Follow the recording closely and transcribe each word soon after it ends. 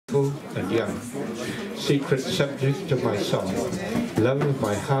beautiful and young. Secret subject of my song, love of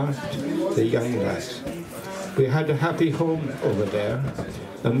my heart, the young lass. We had a happy home over there,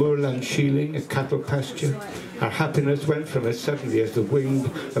 a moorland shieling, a cattle pasture. Our happiness went from us suddenly as the wind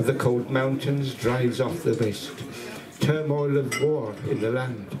of the cold mountains drives off the mist. Turmoil of war in the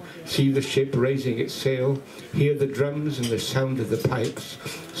land. See the ship raising its sail, hear the drums and the sound of the pipes,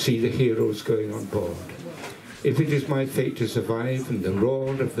 see the heroes going on board. If it is my fate to survive and the roar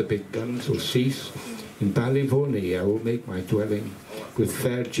of the big guns will cease, in Ballyvoney I will make my dwelling with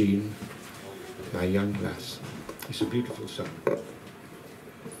fair Jean, my young lass. It's a beautiful song.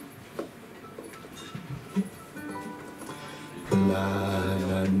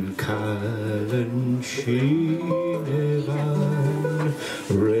 Lan Callan Sine Bhain,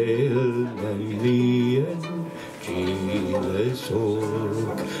 Rail and Iain, Giles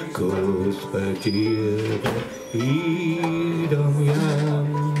Og, Gospadir, Idom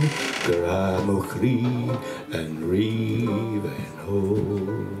Yam, Gramochri and Reeve and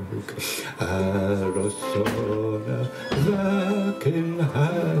Hog, Arosona, Vaken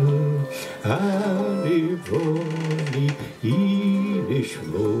Hal, Anivoni, Inish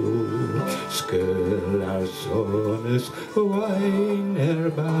Mo, Skelarsones,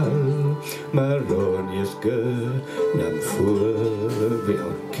 Weinerbal, Maronius Ger, Namfur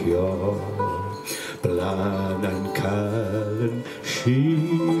Vilkjor, Blan and Callan,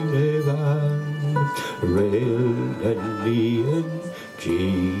 Sine Bhain, Rail and Iain,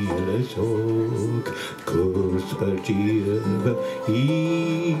 Giles Og, Gospadir,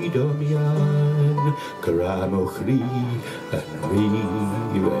 Idom Yam, Gramochri and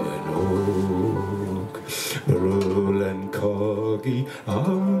Reeve and Og, Brul and Coggy,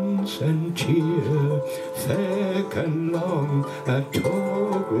 Ounce and Cheer, Feck and Long, a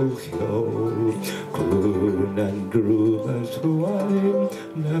Toggle Hyo, Clun and Drumas Wine,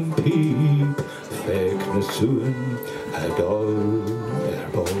 Nam Peep, Feck Nasuan, Adol.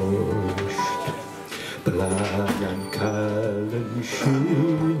 Borscht, Blan and Callan,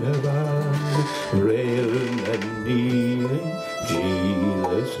 Sine Bhain, Rail and Iain,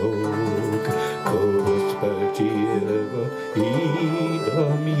 Giles Og, Gospadir,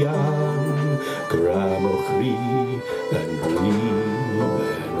 Idom Yam, Gramochri and Reeve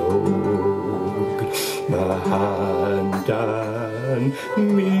and Og, Mahandan,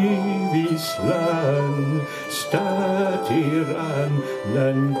 Mivislan, Statiran,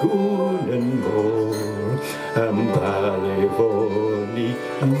 Langunen Mor, Ballyvoney,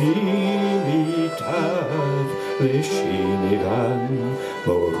 Nilitav, Lishinivan,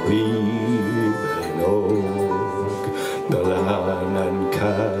 Reeve and Og, Blan and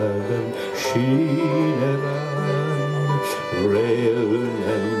Callan, Sine Bhain, Rail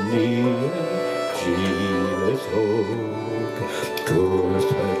and Iain, Giles Og,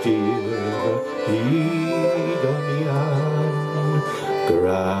 Gospadir, Idom Yam,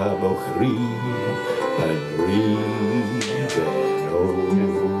 Gramochri and Reeve